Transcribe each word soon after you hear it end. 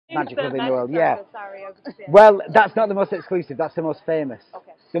magic club in the world. Yeah. Sorry, I was just saying. Well, that's not the most exclusive. That's the most famous.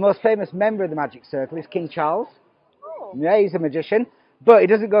 Okay. The most famous member of the Magic Circle is King Charles. Oh. Yeah, he's a magician, but he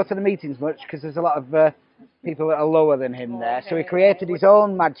doesn't go to the meetings much because there's a lot of people that are lower than him there. So he created his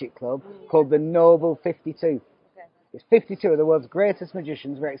own magic club called the Noble 52. Okay. It's 52 of the world's greatest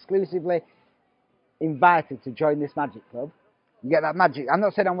magicians were exclusively invited to join this magic club. You get that magic. I'm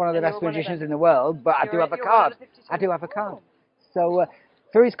not saying I'm one of the best magicians in the world, but I do have a card. I do have a card. So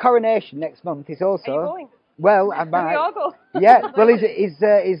for his coronation next month, he's also. Are you going? Well, I might. We all go. Yeah. Well, he's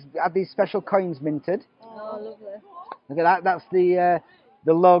had these special coins minted. Oh, lovely. Look at that. That's the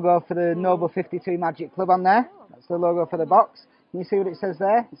logo for the Noble 52 Magic Club on there. That's the logo for the box. Can you see what it says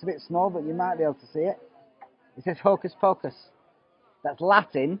there? It's a bit small, but you might be able to see it. It says Hocus Pocus. That's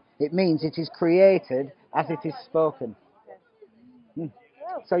Latin. It means it is created as it is spoken.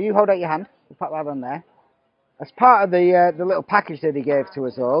 So you hold out your hand. We'll put that on there. As part of the little package that he gave to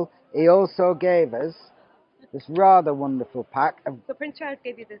us all, he also gave us this rather wonderful pack of So Prince Charles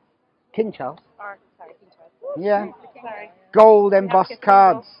gave you this. King Charles. Or, sorry, King Charles. Yeah. Sorry. Gold embossed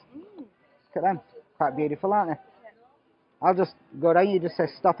cards. Mm. Look at them. Quite beautiful, aren't they? I'll just go down. You just say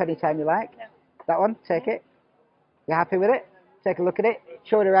stop anytime you like. Yeah. That one, take it. You happy with it? Take a look at it.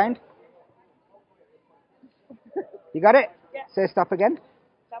 Show it around. You got it? Yeah. Say stop again.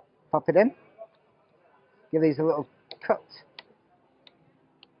 Stop. Pop it in. Give these a little cut.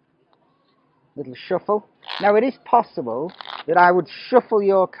 Little shuffle. Now it is possible that I would shuffle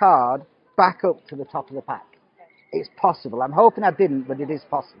your card back up to the top of the pack. It's possible. I'm hoping I didn't, but it is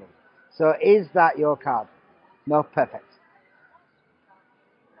possible. So is that your card? No, perfect.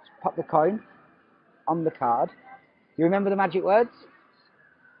 Just pop the coin on the card. You remember the magic words?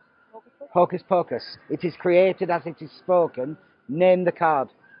 Hocus Pocus. It is created as it is spoken. Name the card.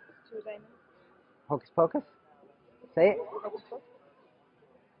 2 diamonds. Hocus Pocus. Say it.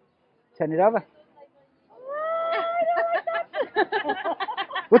 Turn it over.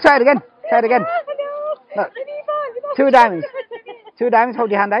 We'll try it again. Try it again. Look. 2 diamonds. 2 diamonds.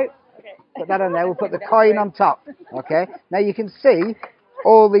 Hold your hand out. Put that on there. We'll put the coin on top. Okay. Now you can see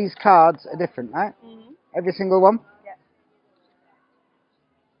all these cards are different, right? Mm-hmm. Every single one. Yeah.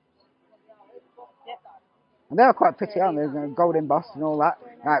 And they are quite pretty, aren't they? Gold embossed and all that.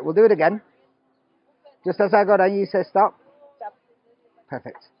 Right. We'll do it again. Just as I go down, you say stop. Stop.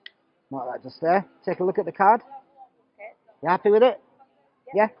 Perfect. Mark that just there. Take a look at the card. Okay. You happy with it?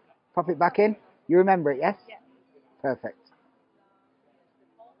 Yeah? Pop it back in. You remember it, yes? Yeah. Perfect.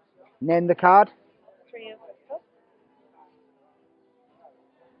 Name the card. 3 of cups.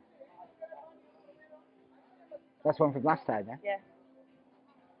 That's one from last time, yeah? Yeah.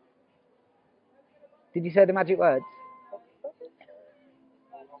 Did you say the magic words?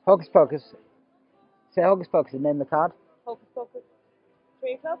 Hocus Pocus. Say Hocus Pocus and name the card. Hocus Pocus.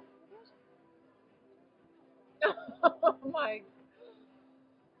 3 of cups. Oh my.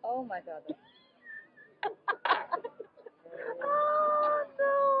 Oh my God.